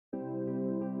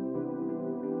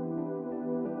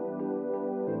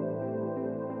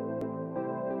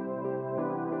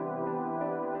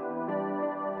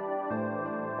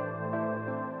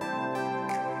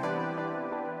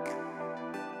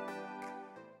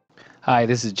Hi,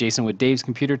 this is Jason with Dave's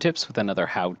Computer Tips with another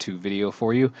how-to video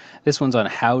for you. This one's on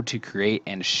how to create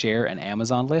and share an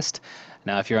Amazon list.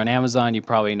 Now, if you're on Amazon, you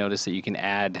probably notice that you can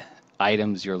add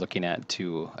items you're looking at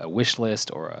to a wish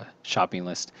list or a shopping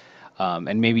list.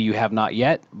 And maybe you have not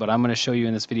yet, but I'm going to show you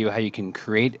in this video how you can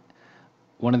create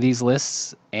one of these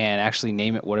lists and actually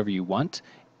name it whatever you want,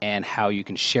 and how you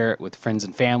can share it with friends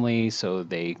and family so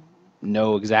they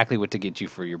know exactly what to get you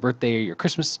for your birthday or your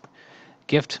Christmas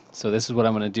gift. So this is what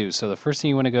I'm going to do. So the first thing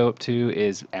you want to go up to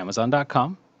is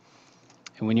Amazon.com.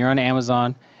 And when you're on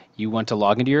Amazon, you want to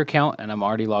log into your account, and I'm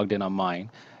already logged in on mine.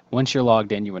 Once you're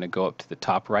logged in, you want to go up to the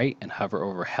top right and hover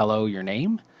over Hello, your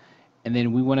name. And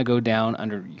then we want to go down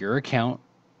under your account,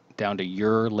 down to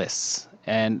your lists.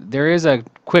 And there is a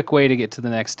quick way to get to the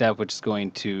next step, which is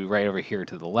going to right over here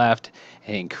to the left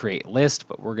and create list,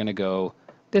 but we're going to go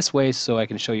this way so I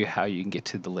can show you how you can get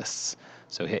to the lists.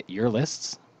 So hit your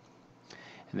lists.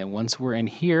 And then once we're in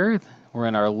here, we're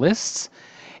in our lists.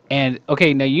 And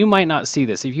okay, now you might not see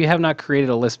this. If you have not created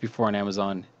a list before on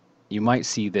Amazon, you might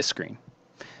see this screen.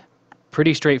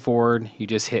 Pretty straightforward. You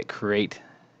just hit create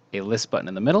a list button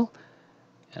in the middle.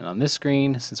 And on this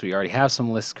screen, since we already have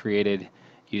some lists created,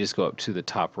 you just go up to the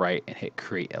top right and hit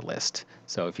create a list.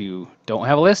 So if you don't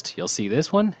have a list, you'll see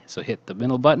this one. So hit the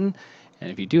middle button. And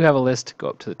if you do have a list, go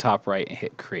up to the top right and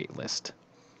hit create list.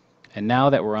 And now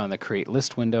that we're on the create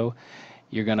list window,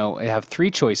 you're going to have three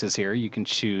choices here. You can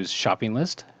choose shopping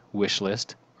list, wish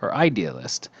list, or idea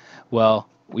list. Well,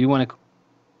 we want to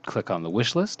click on the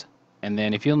wish list. And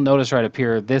then if you'll notice right up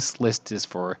here, this list is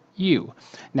for you.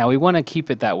 Now we want to keep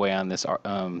it that way on this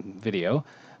video,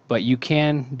 but you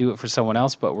can do it for someone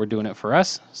else, but we're doing it for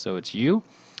us, so it's you.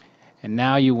 And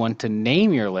now you want to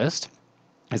name your list,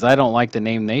 as I don't like the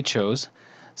name they chose.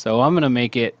 So I'm going to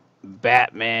make it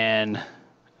Batman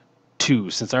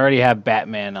 2. Since I already have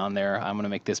Batman on there, I'm going to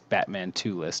make this Batman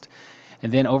 2 list.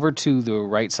 And then over to the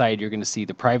right side, you're going to see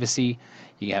the privacy.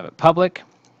 You can have it public,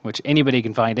 which anybody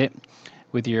can find it,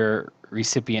 with your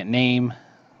recipient name,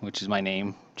 which is my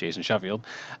name, Jason Sheffield,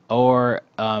 or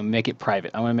make it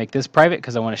private. I'm going to make this private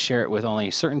because I want to share it with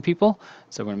only certain people.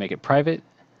 So I'm going to make it private.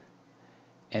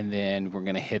 And then we're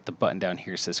going to hit the button down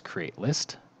here that says create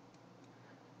list.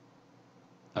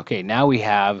 Okay, now we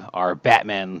have our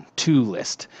Batman 2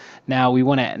 list. Now we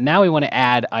want to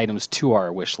add items to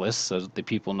our wish list so that the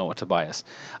people know what to buy us.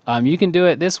 You can do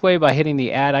it this way by hitting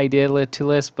the add idea to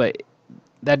list, but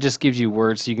that just gives you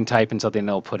words, so you can type in something and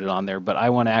they'll put it on there. But I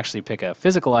want to actually pick a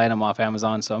physical item off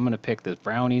Amazon, so I'm going to pick the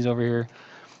brownies over here.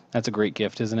 That's a great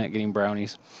gift, isn't it, getting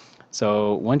brownies?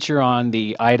 So once you're on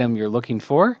the item you're looking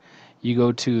for, you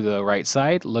go to the right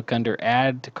side, look under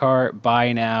add to cart,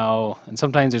 buy now, and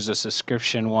sometimes there's a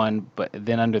subscription one, but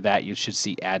then under that you should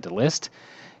see add to list.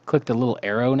 Click the little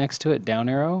arrow next to it, down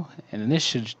arrow, and then this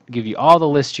should give you all the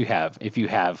lists you have if you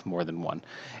have more than one.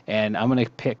 And I'm going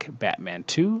to pick Batman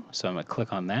 2, so I'm going to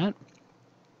click on that.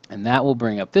 And that will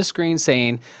bring up this screen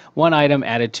saying one item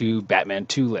added to Batman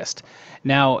 2 list.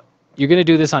 Now, you're going to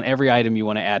do this on every item you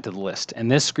want to add to the list,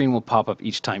 and this screen will pop up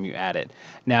each time you add it.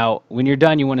 Now, when you're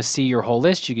done, you want to see your whole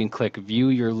list. You can click View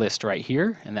Your List right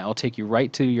here, and that will take you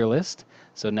right to your list.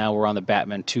 So now we're on the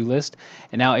Batman 2 list.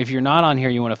 And now if you're not on here,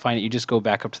 you want to find it, you just go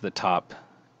back up to the top,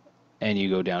 and you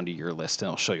go down to your list, and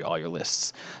it'll show you all your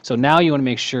lists. So now you want to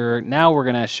make sure, now we're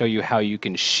going to show you how you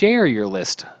can share your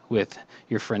list with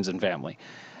your friends and family.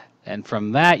 And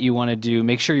from that, you want to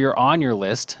make sure you're on your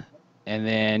list. And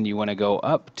then you want to go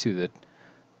up to the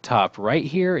top right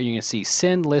here, and you can see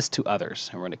send list to others.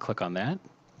 And we're going to click on that.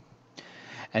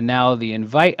 And now the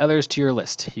invite others to your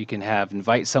list. You can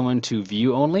invite someone to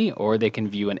view only, or they can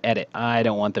view and edit. I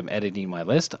don't want them editing my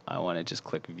list. I want to just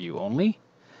click view only.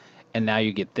 And now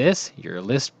you get this. Your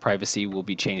list privacy will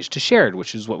be changed to shared,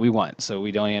 which is what we want. So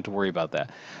we don't have to worry about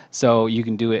that. So you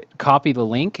can do it, copy the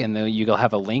link, and then you'll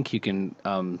have a link you can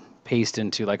paste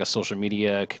into like a social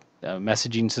media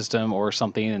messaging system or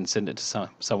something and send it to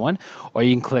someone, or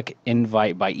you can click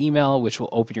invite by email, which will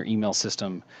open your email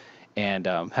system and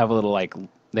have a little, like,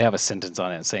 they have a sentence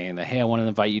on it saying that, hey, I want to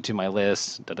invite you to my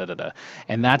list, da da da da.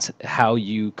 And that's how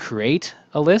you create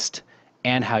a list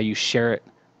and how you share it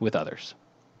with others.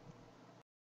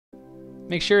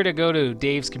 Make sure to go to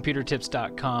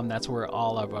DavesComputerTips.com. That's where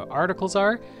all of our articles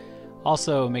are.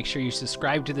 Also, make sure you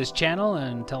subscribe to this channel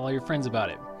and tell all your friends about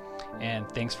it. And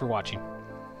thanks for watching.